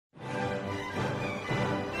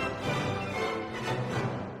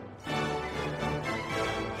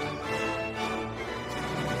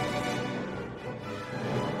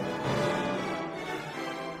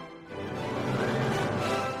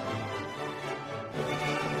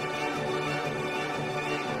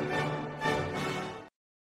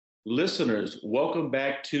Listeners, welcome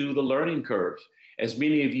back to The Learning Curve. As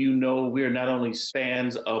many of you know, we are not only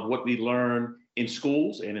fans of what we learn in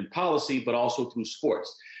schools and in policy, but also through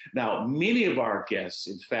sports. Now, many of our guests,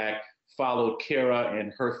 in fact, followed Kara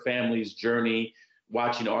and her family's journey,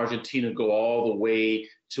 watching Argentina go all the way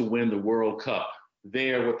to win the World Cup.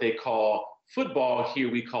 They're what they call football, here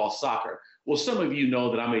we call soccer. Well, some of you know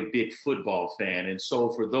that I'm a big football fan. And so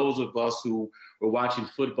for those of us who were watching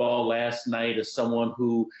football last night, as someone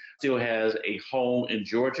who still has a home in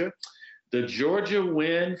Georgia, the Georgia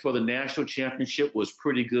win for the national championship was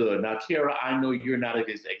pretty good. Now, Kara, I know you're not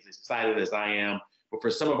as excited as I am, but for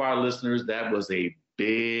some of our listeners, that was a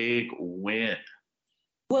big win.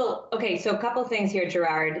 Well, okay, so a couple things here,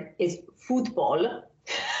 Gerard, is football.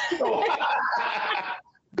 Oh.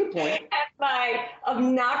 Good point. And my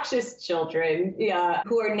obnoxious children,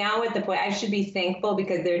 who are now at the point, I should be thankful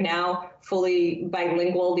because they're now fully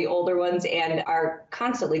bilingual, the older ones, and are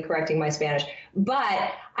constantly correcting my Spanish.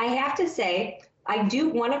 But I have to say,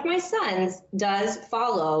 one of my sons does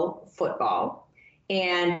follow football.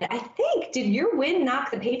 And I think, did your win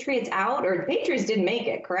knock the Patriots out? Or the Patriots didn't make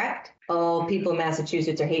it, correct? Oh, people in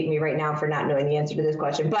Massachusetts are hating me right now for not knowing the answer to this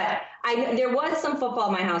question. But there was some football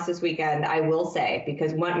in my house this weekend, I will say,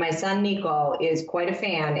 because my son Nico is quite a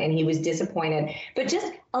fan, and he was disappointed. But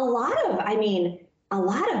just a lot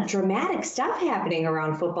of dramatic stuff happening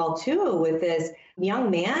around football, too, with this young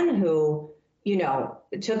man who,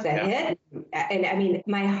 took the hit. And I mean,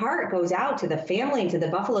 my heart goes out to the family and to the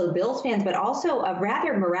Buffalo Bills fans, but also a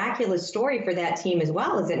rather miraculous story for that team as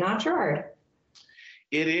well. Is it not, Gerard?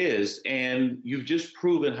 It is. And you've just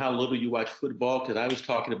proven how little you watch football, because I was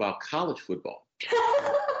talking about college football.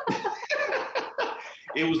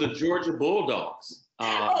 It was the Georgia Bulldogs. They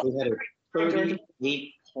had a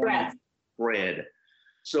 38-point spread.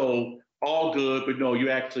 So all good, but no,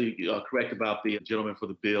 you're actually correct about the gentleman for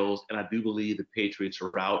the Bills, and I do believe the Patriots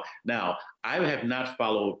are out. Now, I have not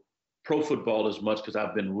followed pro football as much because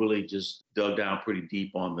I've been really just dug down pretty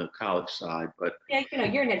deep on the college side. But yeah,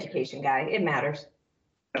 you're an education guy. It matters.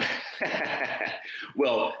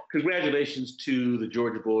 Well, congratulations to the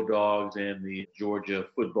Georgia Bulldogs and the Georgia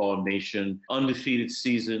football nation. Undefeated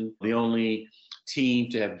season, the only team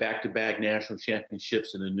to have back-to-back national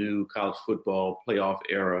championships in the new college football playoff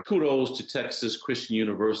era. Kudos to Texas Christian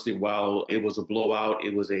University. While it was a blowout,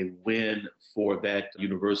 it was a win for that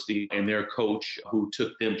university and their coach, who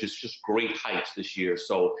took them just great heights this year.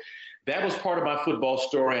 So that was part of my football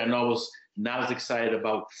story. I know I was not as excited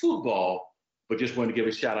about football, but just wanted to give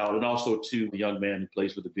a shout out, and also to the young man who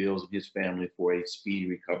plays for the Bills and his family for a speedy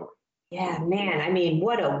recovery. Yeah, man. I mean,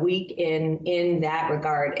 what a week in that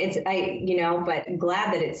regard. But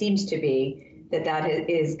glad that it seems to be that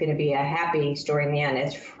is going to be a happy story in the end.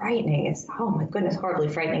 It's frightening. Oh my goodness, horribly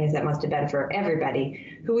frightening as that must have been for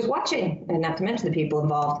everybody who was watching, and not to mention the people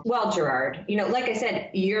involved. Well, Gerard, like I said,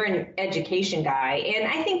 you're an education guy, and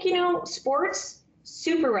I think, sports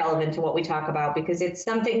super relevant to what we talk about, because it's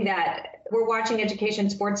something that we're watching. Education.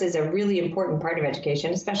 Sports is a really important part of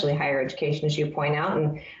education, especially higher education, as you point out.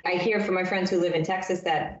 And I hear from my friends who live in Texas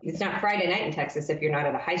that it's not Friday night in Texas if you're not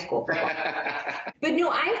at a high school football. But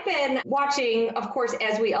no, I've been watching, of course,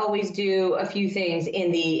 as we always do, a few things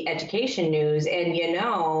in the education news. And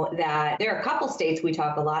that there are a couple states we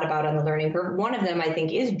talk a lot about on the learning curve. One of them, I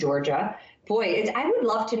think, is Georgia. Boy, I would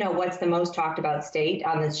love to know what's the most talked about state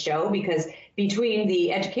on this show, because between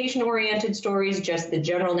the education-oriented stories, just the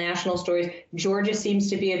general national stories, Georgia seems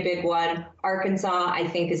to be a big one. Arkansas, I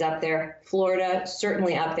think, is up there. Florida,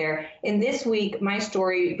 certainly up there. And this week, my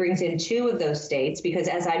story brings in two of those states, because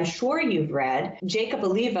as I'm sure you've read, Jacob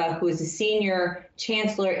Oliva, who is a senior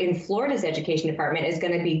chancellor in Florida's education department, is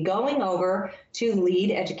going to be going over to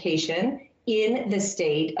lead education in the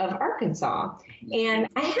state of Arkansas. And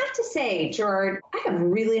I have to say, Gerard, I have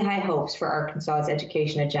really high hopes for Arkansas's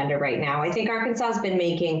education agenda right now. I think Arkansas has been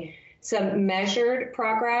making some measured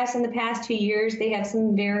progress in the past 2 years. They have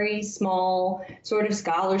some very small sort of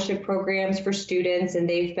scholarship programs for students, and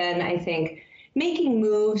they've been, I think, making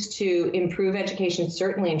moves to improve education,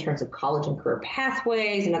 certainly in terms of college and career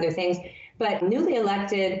pathways and other things. But newly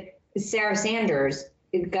elected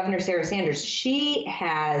Governor Sarah Sanders, she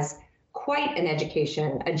has quite an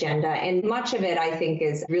education agenda, and much of it, I think,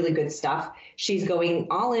 is really good stuff. She's going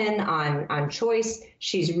all in on choice.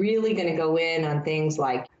 She's really going to go in on things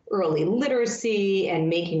like early literacy and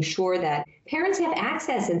making sure that parents have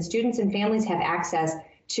access and students and families have access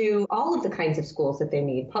to all of the kinds of schools that they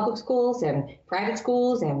need, public schools and private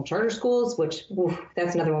schools and charter schools, which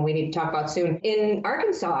that's another one we need to talk about soon in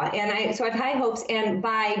Arkansas. And so I have high hopes. And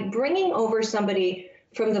by bringing over somebody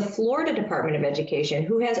from the Florida Department of Education,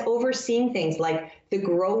 who has overseen things like the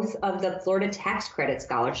growth of the Florida Tax Credit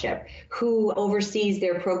Scholarship, who oversees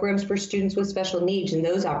their programs for students with special needs and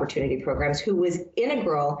those opportunity programs, who was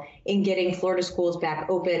integral in getting Florida schools back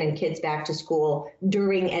open and kids back to school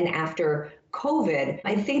during and after COVID.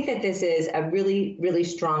 I think that this is a really, really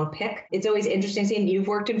strong pick. It's always interesting seeing you've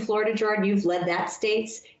worked in Florida, Gerard. You've led that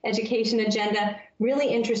state's education agenda. Really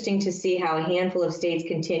interesting to see how a handful of states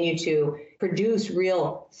continue to produce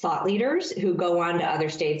real thought leaders who go on to other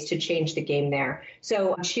states to change the game there.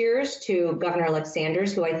 So cheers to Governor-elect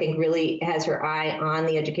Sanders, who I think really has her eye on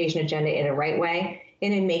the education agenda in a right way,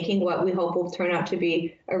 and in making what we hope will turn out to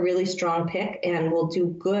be a really strong pick and will do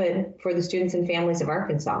good for the students and families of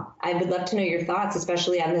Arkansas. I would love to know your thoughts,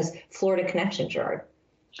 especially on this Florida connection, Gerard.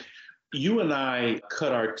 You and I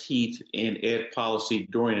cut our teeth in ed policy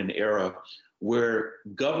during an era where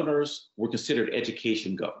governors were considered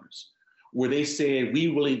education governors, where they said, we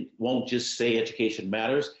really won't just say education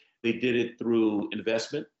matters. They did it through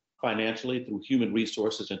investment, financially, through human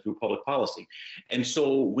resources, and through public policy. And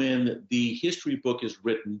so when the history book is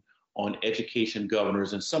written on education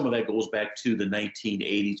governors, and some of that goes back to the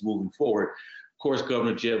 1980s moving forward, of course,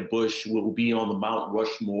 Governor Jeb Bush will be on the Mount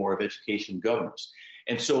Rushmore of education governors.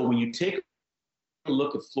 And so when you take a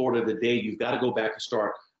look at Florida today, you've got to go back and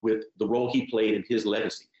start with the role he played in his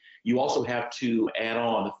legacy. You also have to add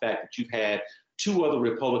on the fact that you've had two other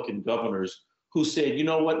Republican governors who said, you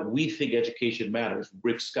know what, we think education matters.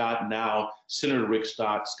 Rick Scott, now Senator Rick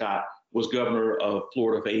Scott, was governor of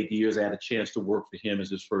Florida for 8 years. I had a chance to work for him as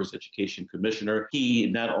his first education commissioner. He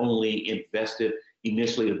not only invested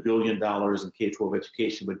initially $1 billion in K-12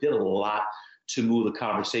 education, but did a lot to move the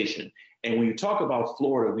conversation. And when you talk about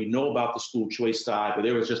Florida, we know about the school choice side, but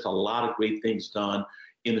there was just a lot of great things done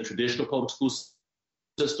in the traditional public school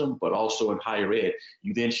system, but also in higher ed.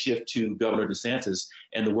 You then shift to Governor DeSantis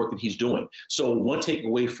and the work that he's doing. So one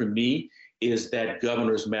takeaway from me is that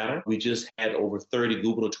governors matter. We just had over 30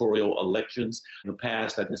 gubernatorial elections in the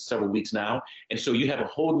past, I think several weeks now. And so you have a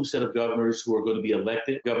whole new set of governors who are going to be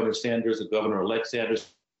elected. Governor Sanders and Governor-elect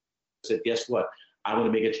Sanders said, guess what? I want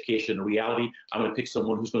to make education a reality. I'm going to pick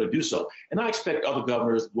someone who's going to do so. And I expect other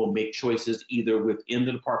governors will make choices either within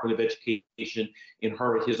the Department of Education in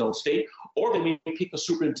her or his own state, or they may pick a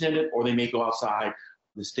superintendent, or they may go outside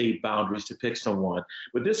the state boundaries to pick someone.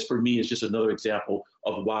 But this, for me, is just another example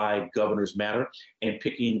of why governors matter, and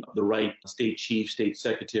picking the right state chief, state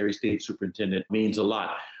secretary, state superintendent means a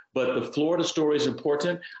lot. But the Florida story is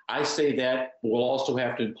important. I say that we'll also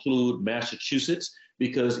have to include Massachusetts,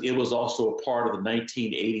 because it was also a part of the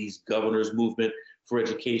 1980s governors movement for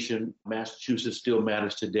education. Massachusetts still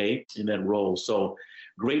matters today in that role. So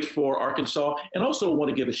great for Arkansas. And also want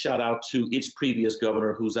to give a shout out to its previous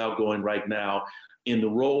governor, who's outgoing right now, in the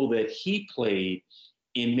role that he played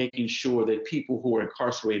in making sure that people who are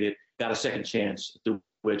incarcerated got a second chance through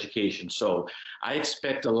education. So I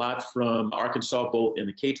expect a lot from Arkansas, both in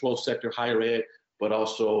the K-12 sector, higher ed, but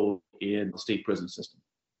also in the state prison system.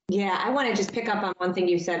 Yeah, I want to just pick up on one thing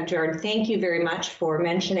you said, Gerard. Thank you very much for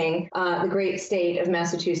mentioning the great state of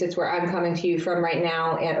Massachusetts, where I'm coming to you from right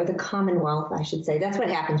now, or the Commonwealth, I should say. That's what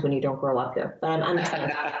happens when you don't grow up there. But I'm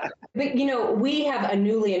But, you know, we have a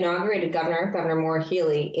newly inaugurated governor, Governor Maura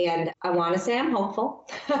Healey, and I want to say I'm hopeful.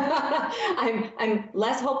 I'm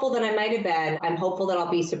less hopeful than I might have been. I'm hopeful that I'll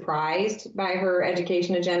be surprised by her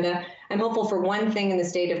education agenda. I'm hopeful for one thing in the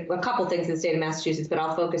state of, a couple things in the state of Massachusetts, but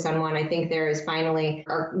I'll focus on one. I think there is finally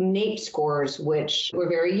our NAEP scores, which we're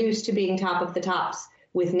very used to being top of the tops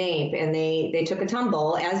with NAEP, and they took a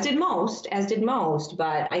tumble, as did most,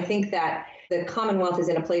 but I think that the Commonwealth is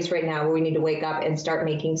in a place right now where we need to wake up and start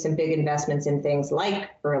making some big investments in things like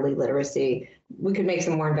early literacy. We could make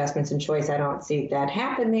some more investments in choice. I don't see that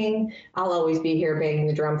happening. I'll always be here banging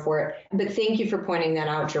the drum for it. But thank you for pointing that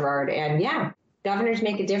out, Gerard. And yeah, governors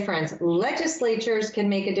make a difference. Legislatures can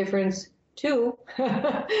make a difference too.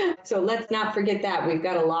 So let's not forget that. We've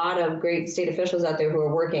got a lot of great state officials out there who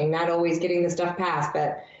are working, not always getting the stuff passed,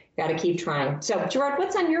 but got to keep trying. So Gerard,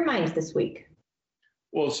 what's on your mind this week?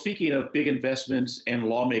 Well, speaking of big investments and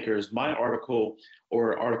lawmakers, my article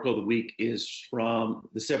of the week is from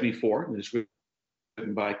the 74, and it's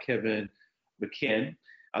written by Kevin McKinn.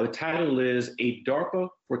 The title is A DARPA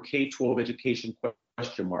for K-12 Education ?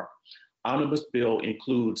 Omnibus bill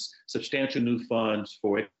includes substantial new funds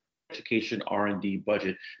for education R&D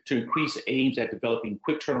budget to increase aims at developing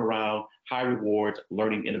quick turnaround, high rewards,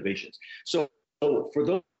 learning innovations. So for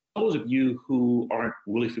those of you who aren't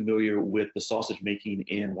really familiar with the sausage making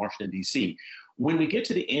in Washington, D.C., when we get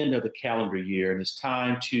to the end of the calendar year and it's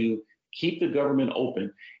time to keep the government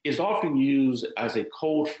open, is often used as a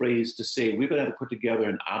cold phrase to say we're going to have to put together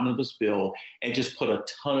an omnibus bill and just put a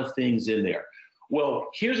ton of things in there. Well,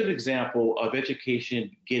 here's an example of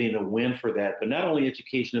education getting a win for that, but not only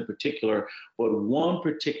education in particular, but one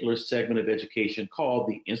particular segment of education called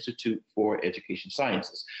the Institute for Education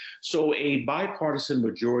Sciences. So a bipartisan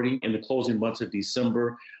majority in the closing months of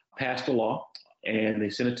December passed a law, and they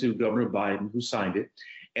sent it to Governor Biden, who signed it.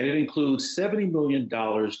 And it includes $70 million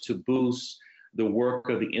to boost the work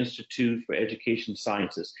of the Institute for Education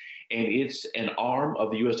Sciences. And it's an arm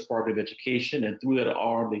of the U.S. Department of Education. And through that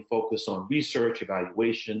arm, they focus on research,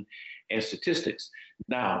 evaluation, and statistics.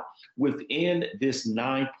 Now, within this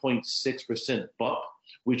 9.6% bump,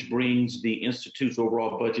 which brings the Institute's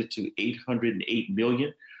overall budget to $808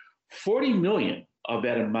 million, $40 million of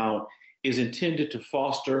that amount is intended to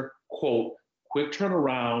foster, quote, quick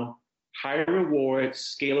turnaround, high reward,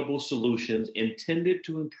 scalable solutions intended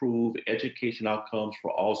to improve education outcomes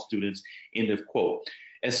for all students, end of quote.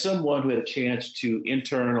 As someone who had a chance to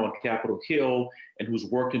intern on Capitol Hill and who's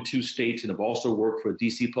worked in 2 states and have also worked for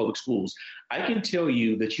DC Public Schools, I can tell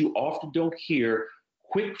you that you often don't hear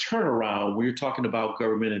quick turnaround when you're talking about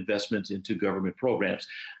government investments into government programs.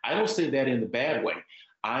 I don't say that in the bad way.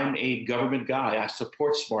 I'm a government guy. I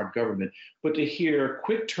support smart government. But to hear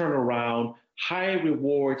quick turnaround, high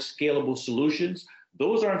reward, scalable solutions,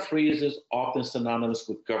 those aren't phrases often synonymous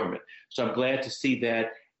with government. So I'm glad to see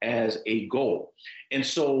that as a goal. And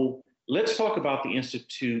so let's talk about the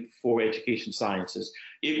Institute for Education Sciences.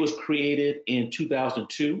 It was created in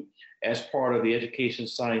 2002 as part of the Education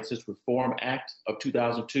Sciences Reform Act of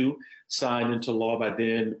 2002, signed into law by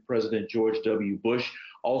then President George W. Bush,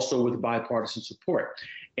 also with bipartisan support.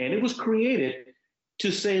 And it was created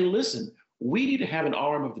to say, listen, we need to have an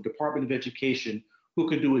arm of the Department of Education who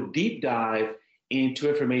can do a deep dive into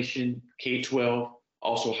information, K-12,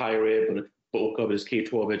 also higher ed, but a bulk of it is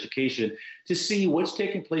K-12 education, to see what's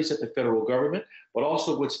taking place at the federal government, but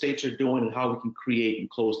also what states are doing and how we can create and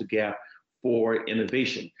close the gap for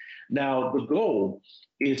innovation. Now, the goal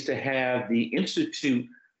is to have the Institute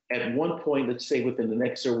at one point, let's say within the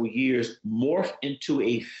next several years, morph into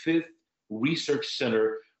a 5th research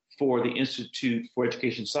center for the Institute for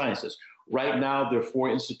Education Sciences. Right now, there are 4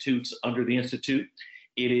 institutes under the Institute.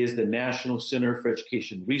 It is the National Center for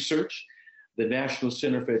Education Research, the National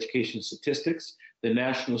Center for Education Statistics, the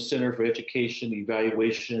National Center for Education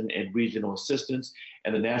Evaluation and Regional Assistance,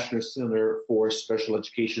 and the National Center for Special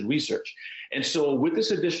Education Research. And so with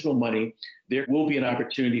this additional money, there will be an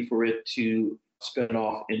opportunity for it to spin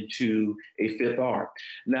off into a 5th arm.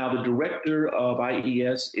 Now, the director of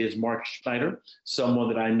IES is Mark Schneider, someone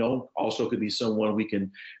that I know, also could be someone we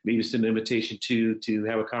can maybe send an invitation to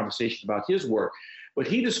have a conversation about his work. But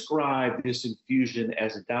he described this infusion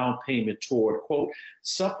as a down payment toward, quote,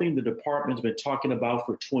 something the department's been talking about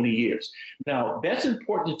for 20 years. Now, that's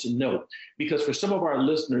important to note because for some of our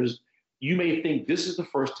listeners, you may think this is the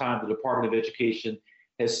first time the Department of Education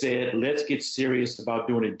has said, let's get serious about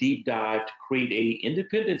doing a deep dive to create an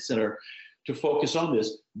independent center to focus on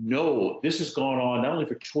this. No, this has gone on not only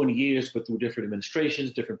for 20 years, but through different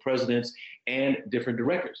administrations, different presidents, and different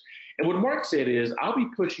directors. And what Mark said is, I'll be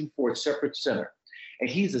pushing for a separate center. And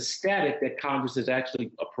he's ecstatic that Congress has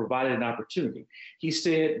actually provided an opportunity. He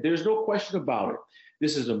said, there's no question about it.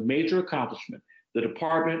 This is a major accomplishment. The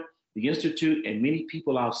department, the Institute, and many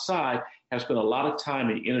people outside have spent a lot of time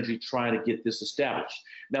and energy trying to get this established.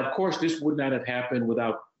 Now, of course, this would not have happened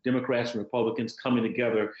without Democrats and Republicans coming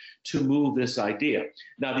together to move this idea.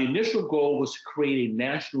 Now, the initial goal was to create a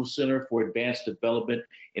National Center for Advanced Development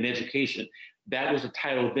in Education. That was the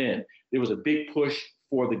title then. There was a big push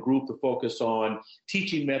for the group to focus on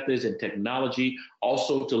teaching methods and technology,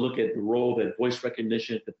 also to look at the role that voice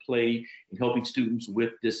recognition could play in helping students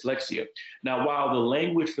with dyslexia. Now, while the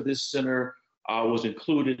language for this center was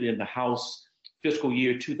included in the House fiscal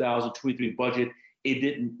year 2023 budget, it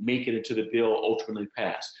didn't make it into the bill ultimately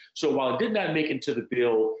passed. So while it did not make it into the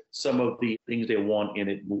bill, some of the things they want in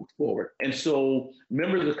it moved forward. And so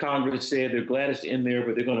members of Congress said they're glad it's in there,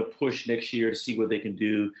 but they're going to push next year to see what they can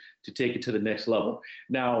do to take it to the next level.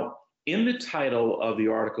 Now, in the title of the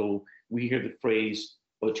article, we hear the phrase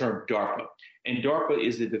or the term DARPA. And DARPA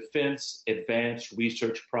is the Defense Advanced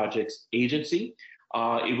Research Projects Agency.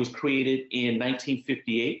 It was created in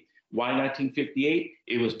 1958. Why 1958?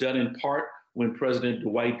 It was done in part when President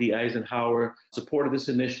Dwight D. Eisenhower supported this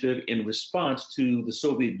initiative in response to the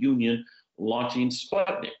Soviet Union launching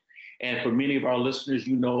Sputnik. And for many of our listeners,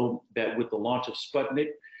 you know that with the launch of Sputnik,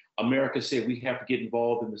 America said we have to get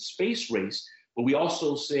involved in the space race but we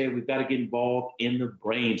also said we've got to get involved in the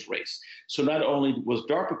brains race. So not only was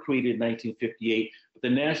DARPA created in 1958, but the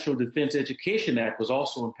National Defense Education Act was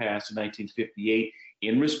also passed in 1958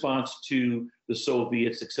 in response to the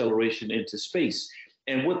Soviets' acceleration into space.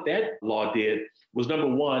 And what that law did was, number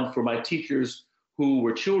one, for my teachers who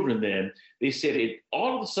were children then, they said it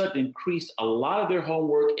all of a sudden increased a lot of their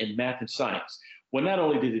homework in math and science. Well, not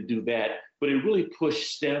only did it do that, but it really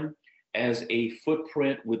pushed STEM as a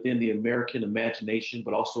footprint within the American imagination,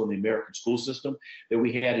 but also in the American school system, that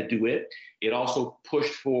we had to do it. It also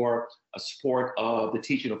pushed for a support of the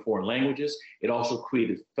teaching of foreign languages. It also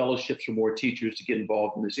created fellowships for more teachers to get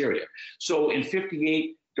involved in this area. So in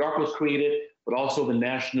 58, DARPA was created, but also the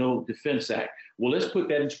National Defense Act. Well, let's put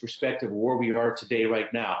that into perspective of where we are today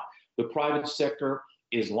right now. The private sector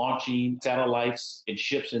is launching satellites and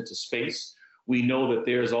ships into space. We know that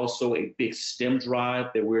there's also a big STEM drive,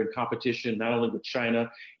 that we're in competition not only with China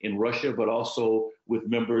and Russia, but also with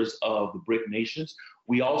members of the BRIC nations.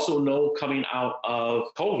 We also know, coming out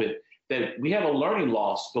of COVID, that we have a learning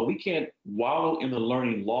loss, but we can't wallow in the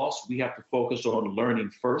learning loss. We have to focus on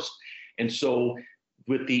learning first. And so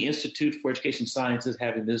with the Institute for Education Sciences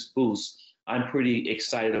having this boost, I'm pretty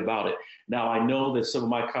excited about it. Now, I know that some of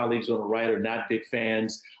my colleagues on the right are not big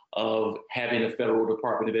fans of having a federal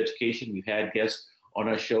Department of Education. We've had guests on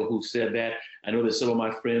our show who said that. I know that some of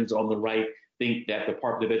my friends on the right think that the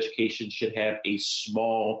Department of Education should be a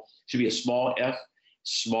small F,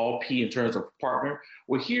 small P in terms of partner.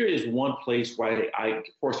 Well, here is one place where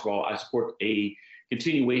first of all, I support a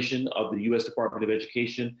continuation of the U.S. Department of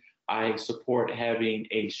Education. I support having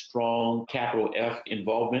a strong capital F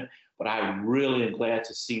involvement, but I really am glad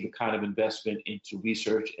to see the kind of investment into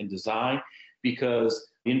research and design, because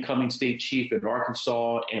the incoming state chief in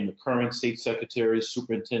Arkansas and the current state secretaries,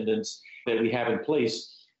 superintendents that we have in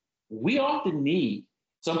place, we often need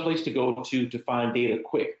someplace to go to find data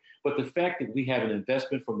quick. But the fact that we have an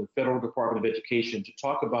investment from the Federal Department of Education to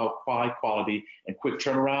talk about high quality and quick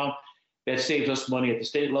turnaround, that saves us money at the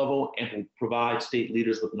state level and will provide state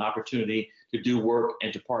leaders with an opportunity to do work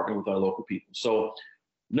and to partner with our local people. So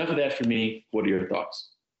enough of that for me. What are your thoughts?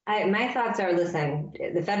 My thoughts are, listen,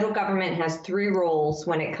 the federal government has three roles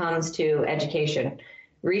when it comes to education: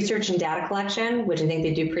 research and data collection, which I think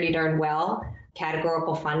they do pretty darn well;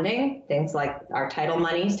 categorical funding, things like our title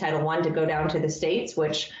monies, Title I, to go down to the states,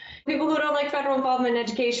 which people who don't like federal involvement in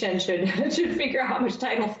education should figure out how much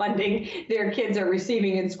title funding their kids are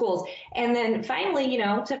receiving in schools. And then finally,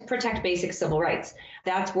 to protect basic civil rights.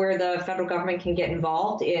 That's where the federal government can get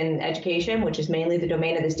involved in education, which is mainly the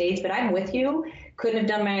domain of the states. But I'm with you. Couldn't have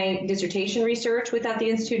done my dissertation research without the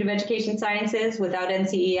Institute of Education Sciences, without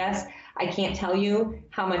NCES. I can't tell you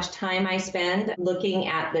how much time I spend looking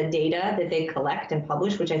at the data that they collect and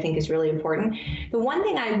publish, which I think is really important. The one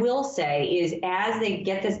thing I will say is, as they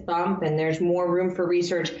get this bump and there's more room for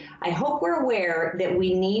research, I hope we're aware that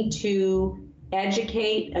we need to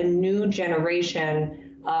educate a new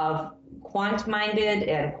generation of quant-minded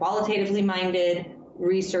and qualitatively minded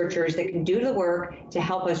researchers that can do the work to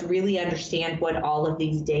help us really understand what all of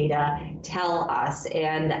these data tell us.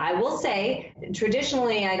 And I will say,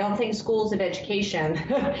 traditionally, I don't think schools of education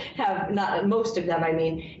have, not most of them,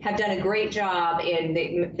 have done a great job in,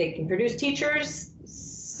 they can produce teachers,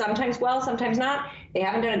 sometimes well, sometimes not. They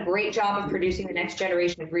haven't done a great job of producing the next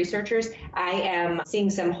generation of researchers. I am seeing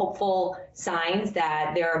some hopeful signs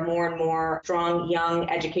that there are more and more strong young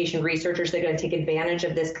education researchers that are going to take advantage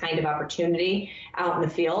of this kind of opportunity out in the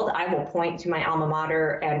field. I will point to my alma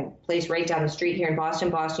mater and place right down the street here in Boston,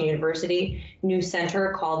 Boston University, new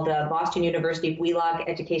center called the Boston University Wheelock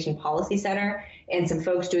Education Policy Center, and some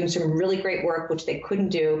folks doing some really great work, which they couldn't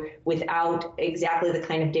do without exactly the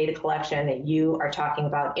kind of data collection that you are talking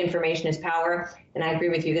about. Information is power. And I agree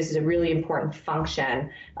with you. This is a really important function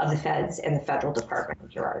of the feds and the federal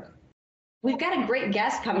department, Gerard. We've got a great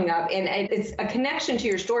guest coming up, and it's a connection to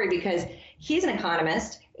your story because he's an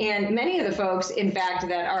economist, and many of the folks, in fact,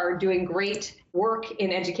 that are doing great work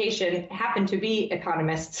in education happen to be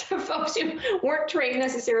economists, folks who weren't trained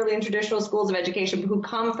necessarily in traditional schools of education, but who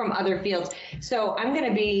come from other fields. So I'm going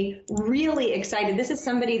to be really excited. This is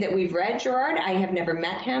somebody that we've read, Gerard. I have never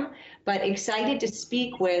met him, but excited to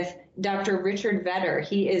speak with Dr. Richard Vedder.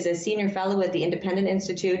 He is a senior fellow at the Independent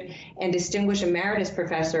Institute and distinguished emeritus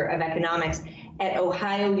professor of economics at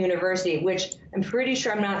Ohio University, which I'm pretty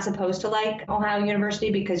sure I'm not supposed to like Ohio University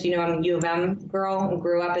because, I'm a U of M girl and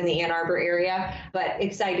grew up in the Ann Arbor area, but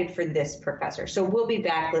excited for this professor. So we'll be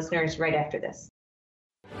back, listeners, right after this.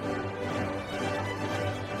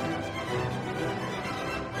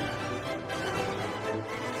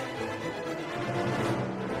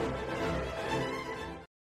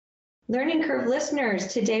 Learning Curve listeners,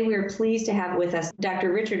 today we are pleased to have with us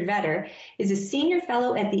Dr. Richard Vedder, is a senior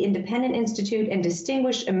fellow at the Independent Institute and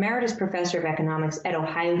distinguished emeritus professor of economics at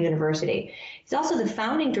Ohio University. He's also the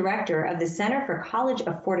founding director of the Center for College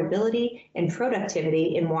Affordability and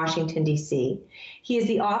Productivity in Washington, D.C. He is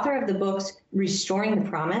the author of the books Restoring the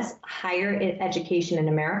Promise, Higher Education in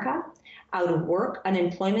America, Out of Work,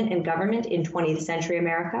 Unemployment and Government in 20th Century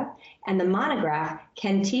America, and the monograph,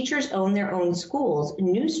 Can Teachers Own Their Own Schools?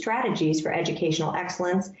 New Strategies for Educational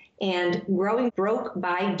Excellence, and Growing Broke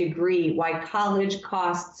by Degree, Why College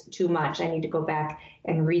Costs Too Much. I need to go back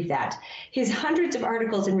and read that. His hundreds of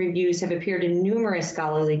articles and reviews have appeared in numerous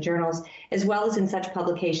scholarly journals, as well as in such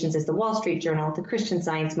publications as the Wall Street Journal, the Christian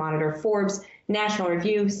Science Monitor, Forbes, National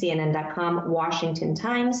Review, CNN.com, Washington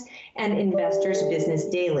Times, and Investors Business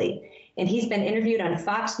Daily. And he's been interviewed on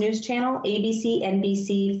Fox News Channel, ABC,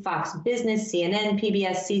 NBC, Fox Business, CNN,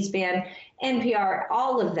 PBS, C-SPAN, NPR,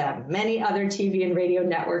 all of them, many other TV and radio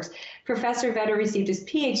networks. Professor Vedder received his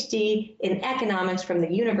PhD in economics from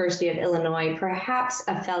the University of Illinois, perhaps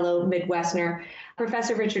a fellow Midwesterner.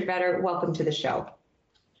 Professor Richard Vedder, welcome to the show.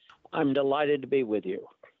 I'm delighted to be with you.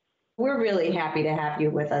 We're really happy to have you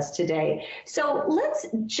with us today. So let's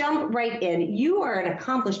jump right in. You are an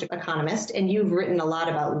accomplished economist, and you've written a lot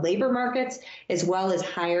about labor markets as well as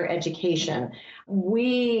higher education.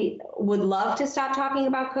 We would love to stop talking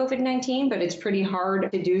about COVID-19, but it's pretty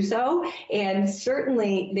hard to do so. And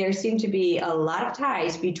certainly there seem to be a lot of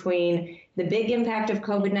ties between the big impact of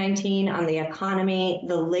COVID-19 on the economy,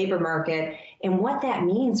 the labor market, and what that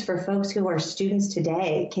means for folks who are students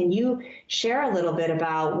today. Can you share a little bit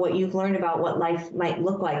about what you've learned about what life might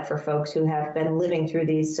look like for folks who have been living through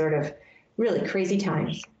these sort of really crazy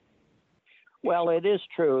times? Well, it is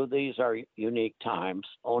true. These are unique times.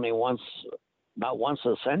 About once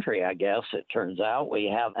a century, I guess, it turns out, we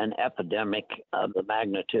have an epidemic of the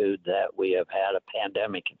magnitude that we have had, a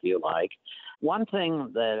pandemic, if you like. One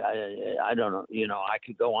thing that I don't know, I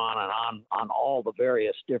could go on and on all the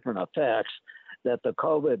various different effects that the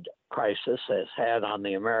COVID crisis has had on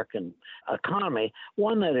the American economy.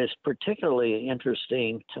 One that is particularly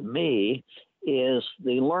interesting to me is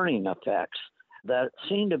the learning effects that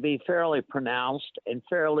seem to be fairly pronounced and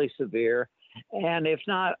fairly severe, and if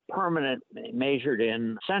not permanent, measured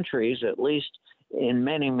in centuries, at least in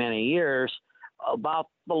many, many years, about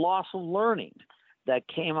the loss of learning that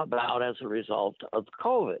came about as a result of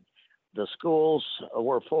COVID. The schools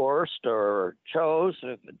were forced or chose,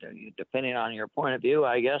 depending on your point of view,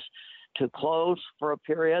 I guess, to close for a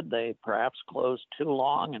period. They perhaps closed too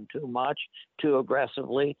long and too much, too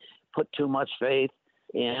aggressively, put too much faith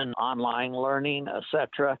in online learning,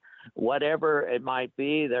 etc. Whatever it might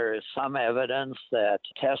be, there is some evidence that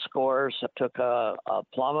test scores took a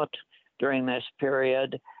plummet during this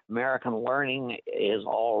period. American learning is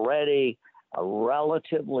already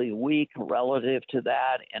relatively weak relative to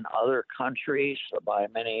that in other countries by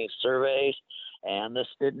many surveys. And this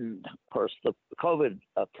didn't, of course, the COVID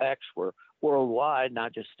effects were worldwide,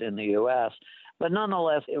 not just in the U.S., but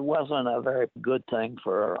nonetheless, it wasn't a very good thing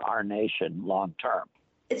for our nation long term.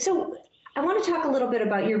 So I want to talk a little bit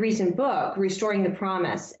about your recent book, Restoring the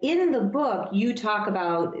Promise. In the book, you talk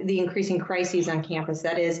about the increasing crises on campus.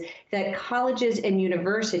 That is, that colleges and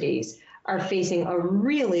universities are facing a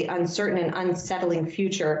really uncertain and unsettling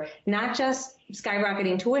future, not just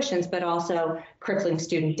skyrocketing tuitions, but also crippling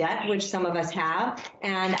student debt, which some of us have,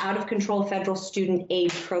 and out of control federal student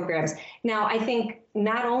aid programs. Now, I think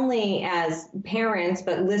not only as parents,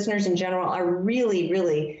 but listeners in general are really,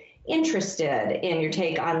 really interested in your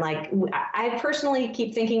take on, I personally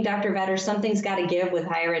keep thinking, Dr. Vedder, something's got to give with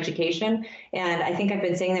higher education. And I think I've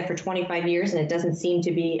been saying that for 25 years and it doesn't seem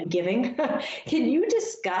to be giving. Can you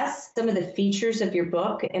discuss some of the features of your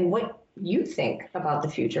book and what you think about the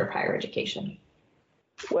future of higher education?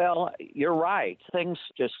 Well, you're right.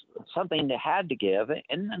 Something that had to give. And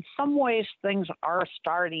in some ways, things are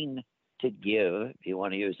starting to give, if you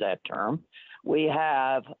want to use that term. We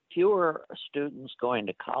have fewer students going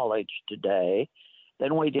to college today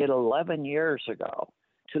than we did 11 years ago,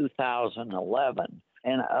 2011,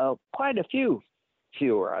 and quite a few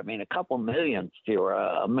fewer. I mean, a couple million fewer,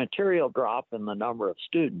 a material drop in the number of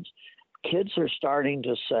students. Kids are starting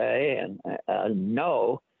to say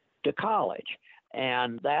no to college,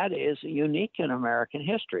 and that is unique in American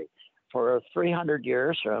history. For 300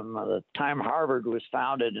 years, from the time Harvard was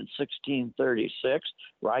founded in 1636,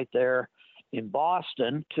 right there in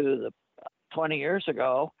Boston, to the 20 years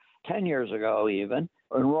ago, 10 years ago even,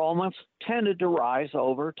 enrollments tended to rise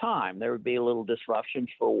over time. There would be little disruptions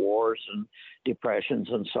for wars and depressions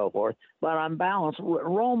and so forth, but on balance,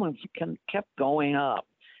 enrollments kept going up.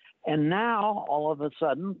 And now, all of a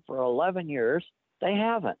sudden, for 11 years, they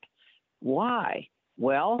haven't. Why?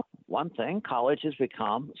 Well, one thing, college has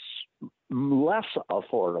become less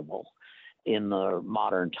affordable in the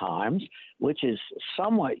modern times, which is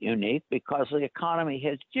somewhat unique because the economy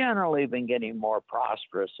has generally been getting more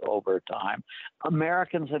prosperous over time.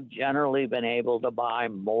 Americans have generally been able to buy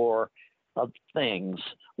more of things,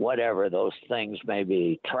 whatever those things may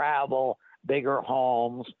be, travel, bigger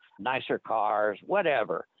homes, nicer cars,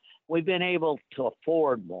 whatever. We've been able to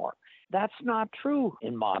afford more. That's not true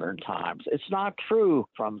in modern times. It's not true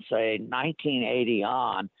from, say, 1980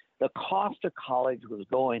 on. The cost of college was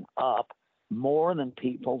going up more than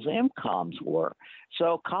people's incomes were.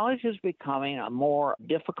 So college is becoming a more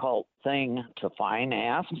difficult thing to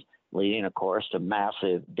finance, leading, of course, to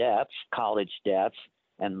massive debts, college debts,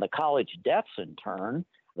 and the college debts in turn,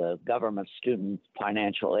 the government student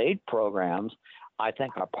financial aid programs, I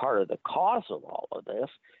think are part of the cause of all of this.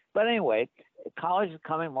 But anyway, college is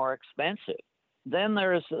becoming more expensive. Then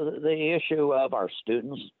there's the issue of our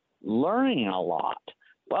students learning a lot.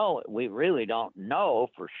 Well, we really don't know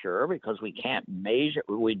for sure because we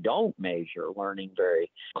don't measure learning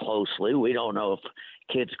very closely. We don't know if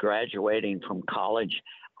kids graduating from college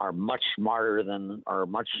are much smarter than, or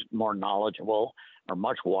much more knowledgeable, or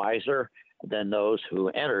much wiser than those who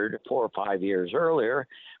entered 4 or 5 years earlier.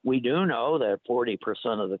 We do know that 40%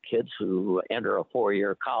 of the kids who enter a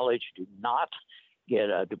 4-year college do not get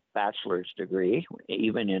a bachelor's degree,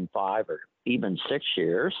 even in 5 or even 6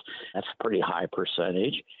 years. That's a pretty high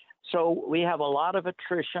percentage. So we have a lot of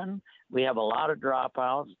attrition. We have a lot of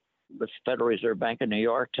dropouts. The Federal Reserve Bank of New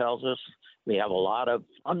York tells us we have a lot of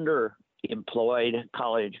underemployed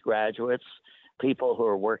college graduates, people who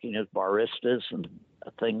are working as baristas and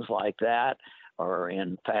things like that, or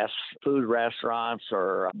in fast food restaurants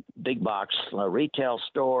or big box retail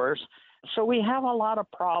stores. So we have a lot of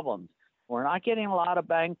problems. We're not getting a lot of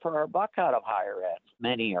bang for our buck out of higher ed,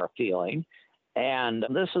 many are feeling. And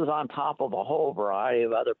this is on top of a whole variety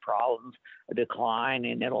of other problems, a decline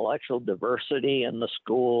in intellectual diversity in the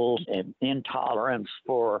schools and intolerance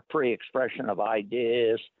for free expression of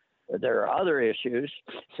ideas. There are other issues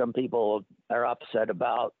some people are upset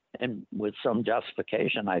about, and with some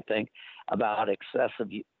justification, I think, about excessive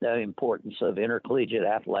importance of intercollegiate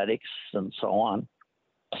athletics and so on.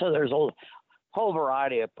 So there's a whole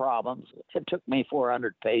variety of problems. It took me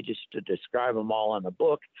 400 pages to describe them all in the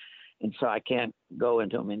book, and so I can't go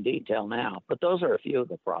into them in detail now. But those are a few of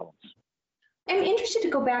the problems. I'm interested to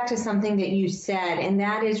go back to something that you said, and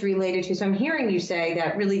that is related to, so I'm hearing you say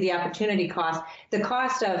that really the opportunity cost,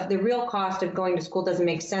 the real cost of going to school doesn't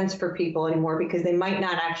make sense for people anymore because they might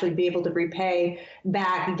not actually be able to repay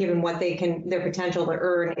back given what their potential to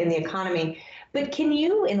earn in the economy. But can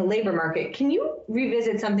you, in the labor market, can you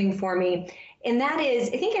revisit something for me? And that is,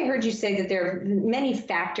 I think I heard you say that there are many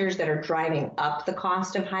factors that are driving up the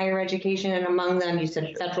cost of higher education. And among them, you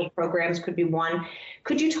said federal programs could be one.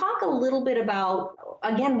 Could you talk a little bit about,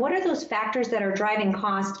 again, what are those factors that are driving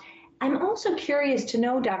cost? I'm also curious to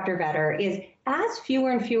know, Dr. Vedder, is as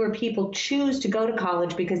fewer and fewer people choose to go to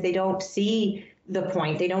college because they don't see the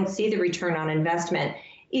point, they don't see the return on investment,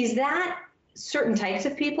 is that certain types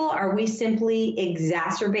of people? Are we simply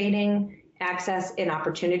exacerbating access and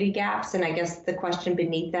opportunity gaps? And I guess the question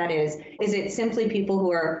beneath that is it simply people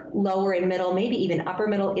who are lower and middle, maybe even upper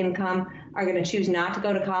middle income are going to choose not to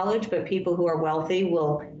go to college, but people who are wealthy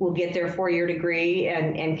will get their 4-year degree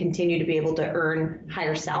and continue to be able to earn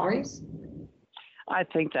higher salaries? I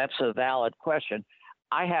think that's a valid question.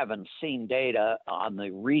 I haven't seen data on the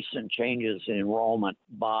recent changes in enrollment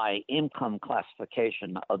by income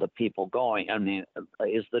classification of the people going. I mean,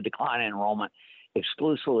 is the decline in enrollment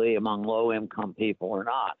exclusively among low-income people or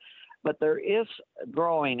not? But there is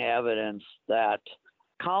growing evidence that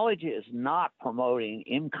college is not promoting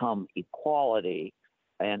income equality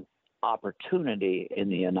and opportunity in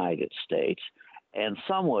the United States. And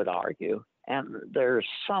some would argue, and there's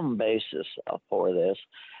some basis for this,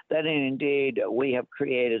 that indeed we have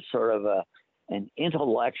created sort of an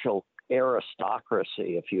intellectual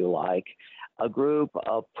aristocracy, if you like, a group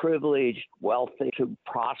of privileged, wealthy, to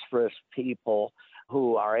prosperous people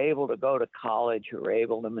who are able to go to college, who are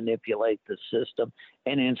able to manipulate the system,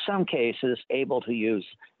 and in some cases able to use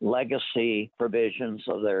legacy provisions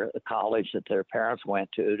of the college that their parents went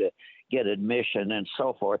to get admission and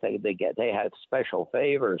so forth. They have special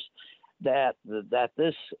favors. That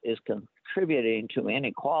this is contributing to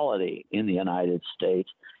inequality in the United States.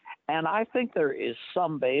 And I think there is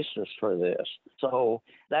some basis for this. So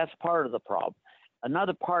that's part of the problem.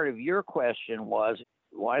 Another part of your question was,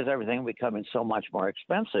 why is everything becoming so much more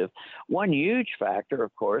expensive? One huge factor,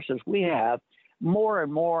 of course, is we have more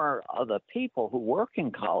and more of the people who work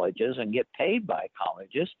in colleges and get paid by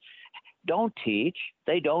colleges don't teach,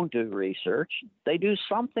 they don't do research, they do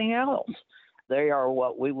something else. They are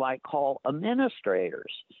what we might call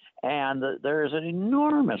administrators. And there's an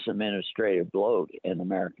enormous administrative load in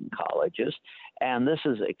American colleges, and this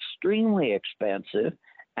is extremely expensive,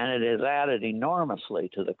 and it has added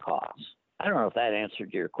enormously to the cost. I don't know if that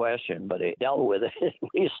answered your question, but it dealt with it at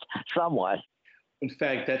least somewhat. In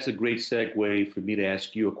fact, that's a great segue for me to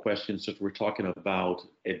ask you a question since we're talking about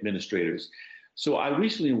administrators. So I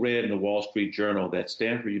recently read in the Wall Street Journal that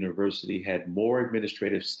Stanford University had more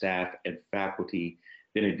administrative staff and faculty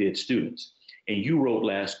than it did students. And you wrote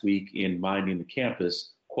last week in Minding the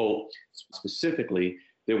Campus, quote, specifically,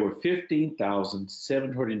 there were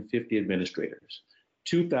 15,750 administrators,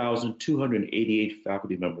 2,288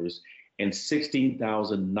 faculty members, and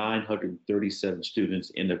 16,937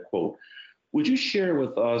 students in the quote. Would you share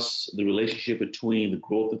with us the relationship between the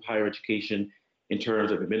growth of higher education in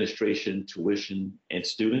terms of administration, tuition, and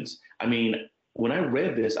students? I mean, when I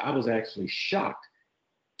read this, I was actually shocked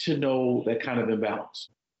to know that kind of imbalance.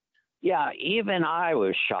 Yeah, even I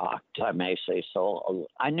was shocked, I may say so.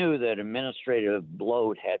 I knew that administrative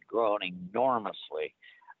load had grown enormously,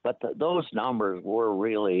 but those numbers were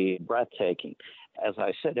really breathtaking. As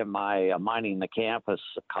I said in my Minding the Campus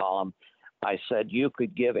column, I said you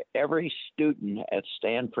could give every student at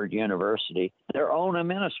Stanford University their own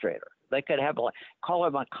administrator. They could have, call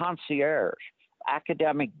him a concierge,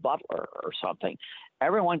 academic butler or something.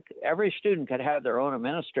 Every student could have their own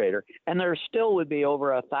administrator, and there still would be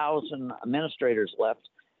over 1,000 administrators left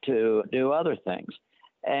to do other things.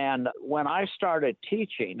 And when I started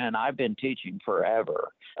teaching, and I've been teaching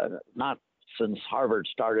forever, not since Harvard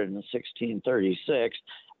started in 1636,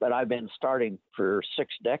 but I've been starting for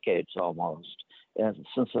 6 decades almost,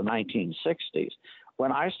 since the 1960s.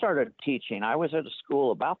 When I started teaching, I was at a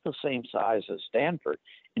school about the same size as Stanford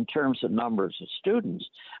in terms of numbers of students,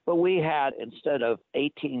 but we had, instead of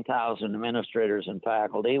 18,000 administrators and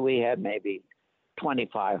faculty, we had maybe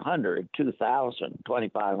 2,500, 2,000,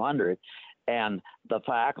 2,500, and the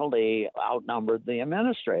faculty outnumbered the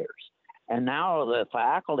administrators. And now the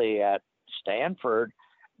faculty at Stanford,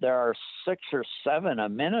 there are 6 or 7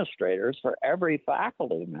 administrators for every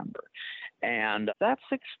faculty member. And that's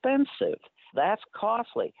expensive. That's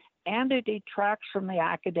costly. And it detracts from the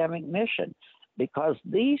academic mission because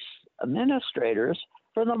these administrators,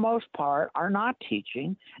 for the most part, are not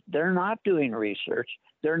teaching. They're not doing research.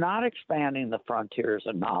 They're not expanding the frontiers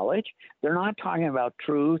of knowledge. They're not talking about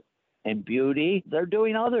truth and beauty. They're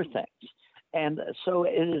doing other things. And so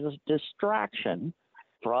it is a distraction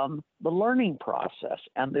from the learning process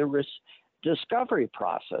and the discovery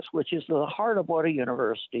process, which is the heart of what a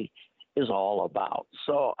university is all about.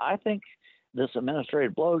 So I think this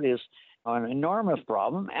administrative load is an enormous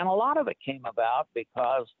problem, and a lot of it came about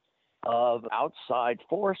because of outside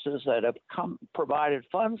forces that have provided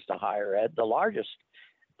funds to higher ed, the largest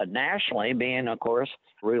nationally being, of course,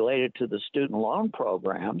 related to the student loan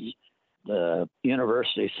programs. The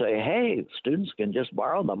universities say, hey, students can just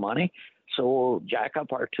borrow the money, so we'll jack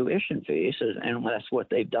up our tuition fees, and that's what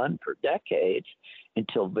they've done for decades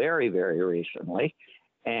until very, very recently.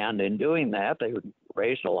 And in doing that, they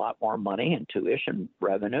raised a lot more money in tuition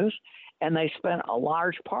revenues, and they spent a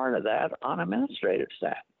large part of that on administrative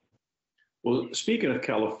staff. Well, speaking of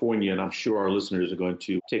California, and I'm sure our listeners are going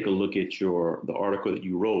to take a look at the article that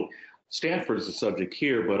you wrote. Stanford is the subject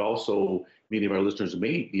here, but also many of our listeners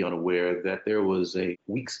may be unaware that there was a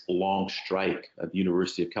weeks-long strike at the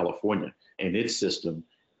University of California and its system,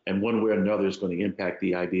 and one way or another is going to impact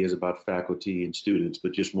the ideas about faculty and students,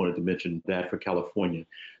 but just wanted to mention that for California.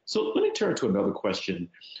 So let me turn to another question.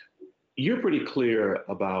 You're pretty clear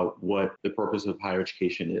about what the purpose of higher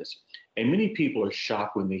education is. And many people are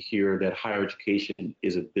shocked when they hear that higher education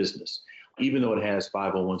is a business. Even though it has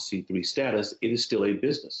 501c3 status, it is still a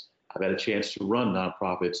business. I've had a chance to run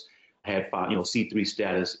nonprofits, had C3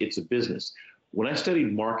 status. It's a business. When I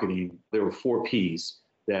studied marketing, there were 4 Ps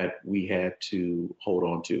that we had to hold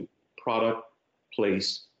on to: product,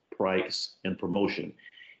 place, price, and promotion.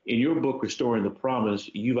 In your book, Restoring the Promise,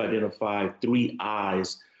 you've identified 3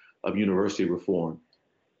 I's of university reform: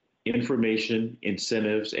 information,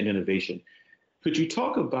 incentives, and innovation. Could you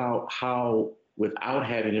talk about how, without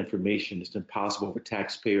having information, it's impossible for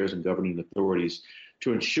taxpayers and governing authorities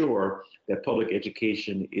to ensure that public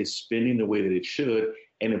education is spending the way that it should,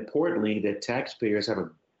 and importantly, that taxpayers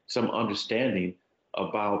have some understanding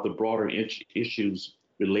about the broader issues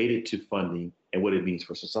related to funding and what it means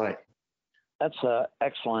for society? That's an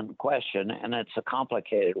excellent question, and it's a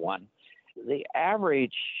complicated one. The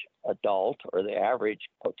average adult or the average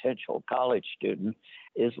potential college student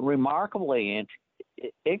is remarkably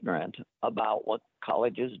ignorant about what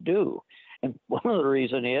colleges do. And one of the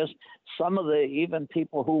reasons is some of the even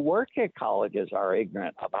people who work at colleges are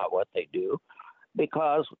ignorant about what they do,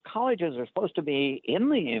 because colleges are supposed to be in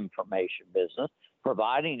the information business,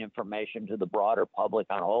 providing information to the broader public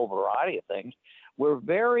on a whole variety of things. We're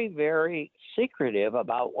very, very secretive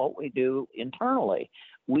about what we do internally.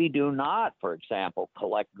 We do not, for example,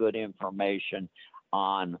 collect good information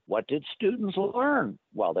on what did students learn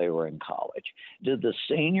while they were in college. Did the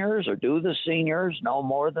seniors or do the seniors know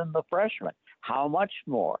more than the freshmen? How much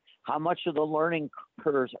more? How much of the learning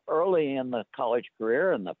occurs early in the college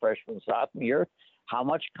career in the freshman, sophomore year? How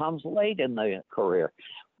much comes late in the career?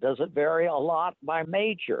 Does it vary a lot by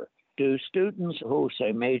major? Do students who,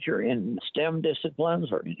 say, major in STEM disciplines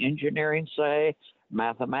or in engineering, say,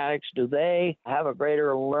 mathematics, do they have a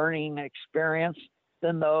greater learning experience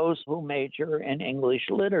than those who major in English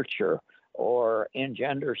literature or in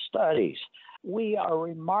gender studies? We are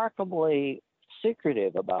remarkably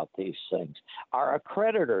secretive about these things. Our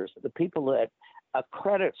accreditors, the people that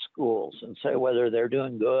accredit schools and say whether they're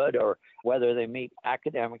doing good or whether they meet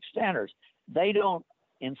academic standards, they don't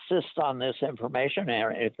insist on this information,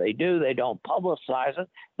 and if they do, they don't publicize it.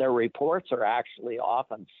 Their reports are actually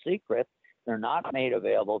often secret. They're not made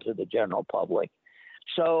available to the general public.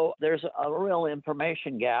 So there's a real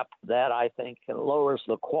information gap that I think lowers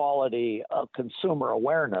the quality of consumer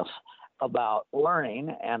awareness about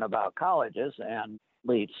learning and about colleges and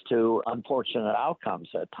leads to unfortunate outcomes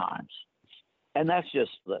at times. And that's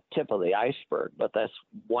just the tip of the iceberg, but that's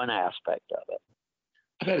one aspect of it.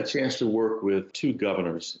 I've had a chance to work with two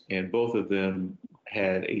governors, and both of them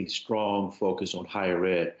had a strong focus on higher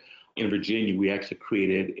ed. In Virginia, we actually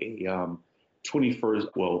created a 21st,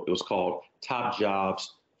 well, it was called Top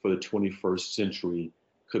Jobs for the 21st Century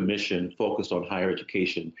Commission focused on higher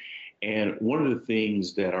education. And one of the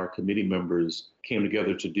things that our committee members came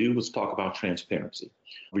together to do was talk about transparency.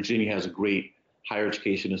 Virginia has a great higher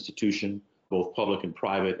education institution, both public and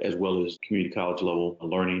private, as well as community college level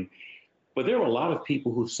learning. But there were a lot of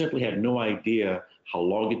people who simply had no idea how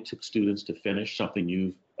long it took students to finish, something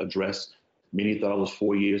you've addressed. Many thought it was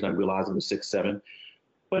 4 years, and I realized it was 6, 7.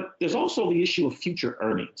 But there's also the issue of future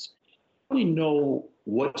earnings. We know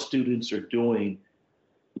what students are doing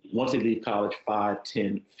once they leave college 5,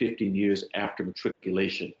 10, 15 years after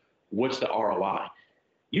matriculation. What's the ROI?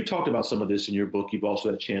 You talked about some of this in your book. You've also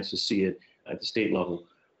had a chance to see it at the state level.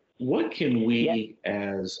 What can we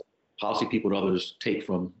as policy people and others take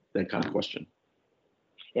from that kind of question?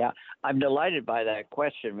 Yeah, I'm delighted by that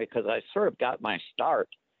question because I sort of got my start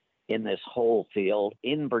in this whole field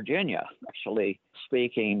in Virginia, actually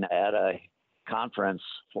speaking at a conference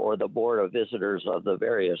for the Board of Visitors of the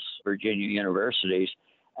various Virginia universities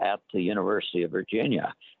at the University of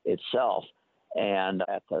Virginia itself, and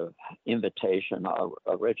at the invitation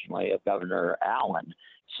originally of Governor Allen.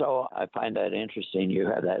 So I find that interesting. You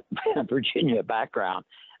have that Virginia background.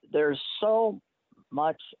 There's so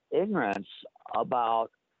much ignorance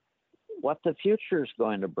about what the future is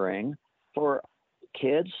going to bring for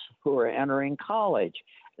kids who are entering college.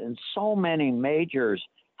 And so many majors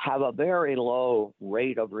have a very low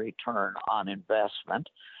rate of return on investment.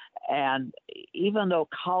 And even though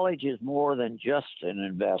college is more than just an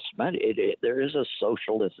investment, there is a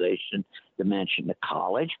socialization dimension to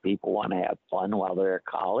college. People want to have fun while they're at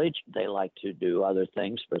college. They like to do other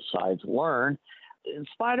things besides learn. In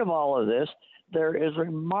spite of all of this, there is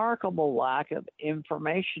remarkable lack of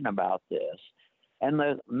information about this. And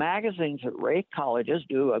the magazines that rate colleges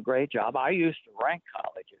do a great job. I used to rank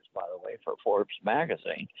colleges, by the way, for Forbes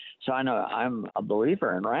magazine. So I know I'm a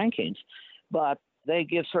believer in rankings. But they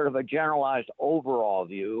give sort of a generalized overall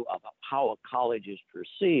view of how a college is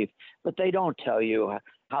perceived, but they don't tell you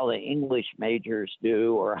how the English majors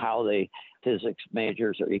do or how the physics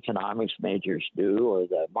majors or economics majors do or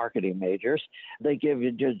the marketing majors. They give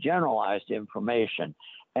you just generalized information.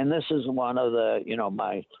 And this is one of the,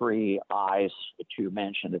 my 3 I's that you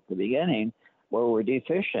mentioned at the beginning, where we're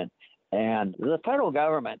deficient. And the federal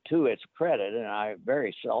government, to its credit, and I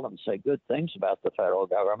very seldom say good things about the federal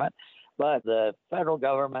government, but the federal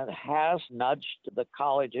government has nudged the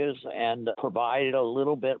colleges and provided a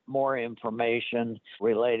little bit more information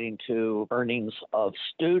relating to earnings of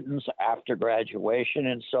students after graduation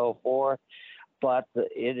and so forth. But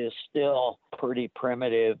it is still pretty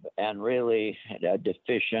primitive and really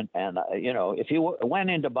deficient. And, if you went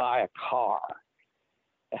in to buy a car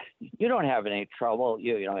you don't have any trouble.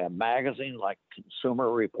 You know, have magazines like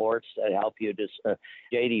Consumer Reports that help you,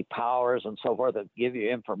 J.D. Powers and so forth, that give you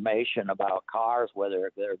information about cars,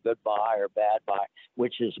 whether they're good buy or bad buy,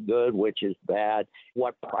 which is good, which is bad,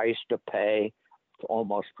 what price to pay,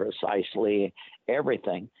 almost precisely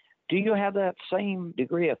everything. Do you have that same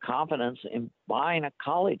degree of confidence in buying a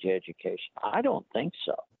college education? I don't think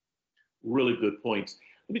so. Really good points.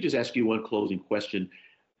 Let me just ask you one closing question.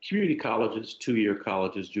 Community colleges, two-year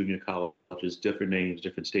colleges, junior colleges, different names,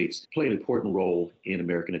 different states, play an important role in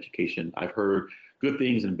American education. I've heard good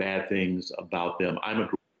things and bad things about them. I'm a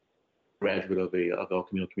graduate of El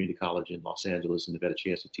Camino Community College in Los Angeles, and I've had a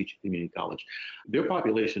chance to teach at community college. Their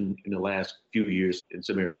population in the last few years in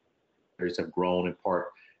some areas have grown in part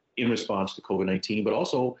in response to COVID-19, but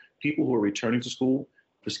also people who are returning to school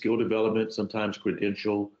for skill development, sometimes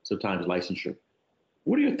credential, sometimes licensure.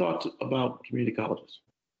 What are your thoughts about community colleges?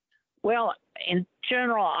 Well, in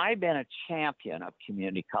general, I've been a champion of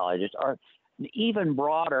community colleges, or even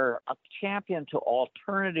broader, a champion to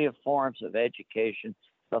alternative forms of education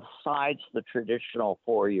besides the traditional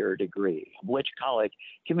four-year degree, which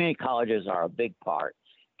community colleges are a big part.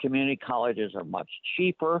 Community colleges are much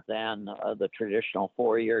cheaper than the traditional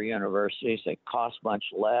four-year universities. They cost much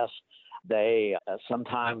less. They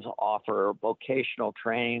sometimes offer vocational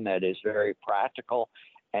training that is very practical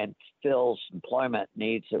and fills employment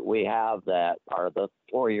needs that we have that are the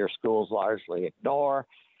four-year schools largely ignore.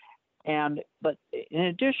 But in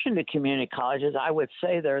addition to community colleges, I would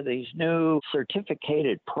say there are these new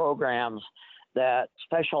certificated programs that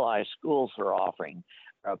specialized schools are offering.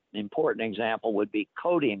 An important example would be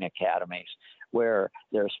coding academies, where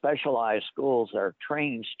there are specialized schools that are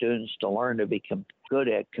training students to learn to become good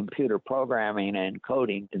at computer programming and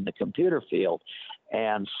coding in the computer field.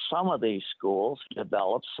 And some of these schools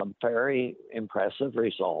develop some very impressive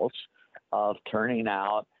results of turning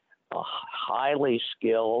out highly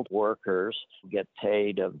skilled workers, get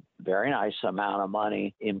paid a very nice amount of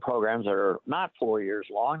money in programs that are not 4 years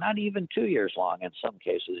long, not even 2 years long in some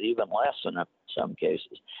cases, even less in some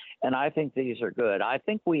cases. And I think these are good. I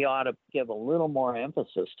think we ought to give a little more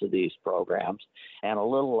emphasis to these programs and a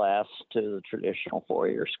little less to the traditional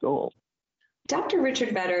four-year schools. Dr.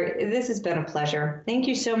 Richard Vedder, this has been a pleasure. Thank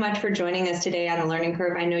you so much for joining us today on The Learning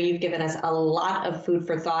Curve. I know you've given us a lot of food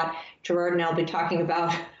for thought. Gerard and I will be talking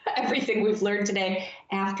about everything we've learned today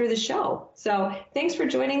after the show. So thanks for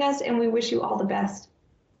joining us, and we wish you all the best.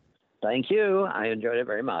 Thank you. I enjoyed it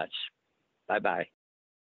very much. Bye-bye.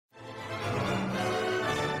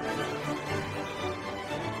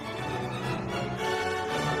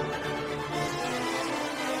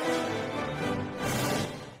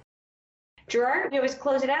 Gerard, we always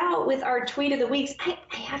close it out with our tweet of the weeks. I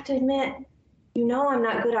have to admit, you know I'm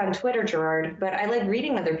not good on Twitter, Gerard, but I like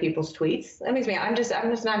reading other people's tweets. That means I'm just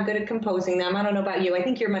not good at composing them. I don't know about you. I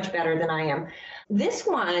think you're much better than I am. This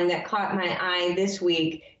one that caught my eye this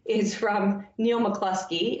week is from Neil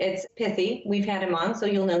McCluskey. It's pithy. We've had him on, so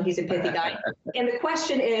you'll know he's a pithy guy. And the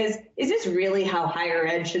question is this really how higher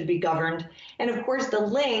ed should be governed? And of course, the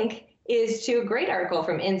link is to a great article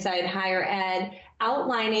from Inside Higher Ed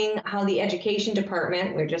outlining how the education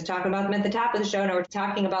department, we were just talking about them at the top of the show, now we're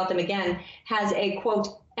talking about them again, has a, quote,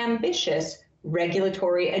 ambitious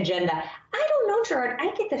regulatory agenda. I don't know, Gerard,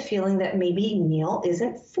 I get the feeling that maybe Neil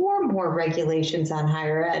isn't for more regulations on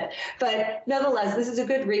higher ed. But nonetheless, this is a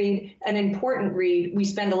good read, an important read. We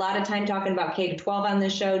spend a lot of time talking about K-12 on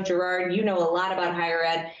this show. Gerard, you know a lot about higher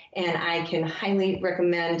ed, and I can highly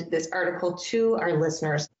recommend this article to our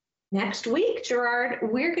listeners. Next week, Gerard,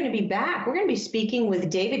 we're going to be back. We're going to be speaking with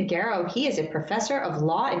David Garrow. He is a professor of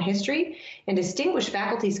law and history and distinguished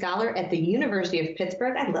faculty scholar at the University of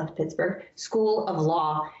Pittsburgh. I love Pittsburgh School of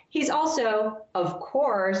Law. He's also, of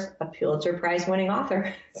course, a Pulitzer Prize winning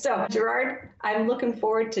author. So, Gerard, I'm looking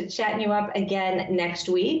forward to chatting you up again next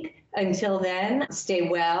week. Until then, stay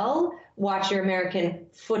well, watch your American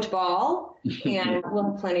football, and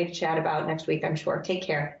we'll have plenty to chat about next week, I'm sure. Take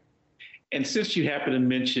care. And since you happen to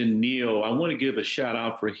mention Neil, I want to give a shout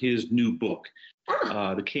out for his new book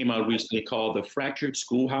that came out recently called The Fractured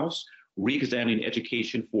Schoolhouse, Reexamining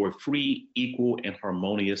Education for a Free, Equal, and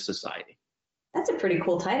Harmonious Society. That's a pretty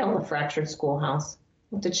cool title, The Fractured Schoolhouse.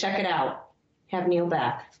 We'll have to check it out. Have Neil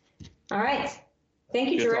back. All right.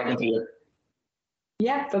 Thank you, Gerard. Good talking to you.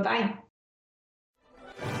 Yeah, bye-bye.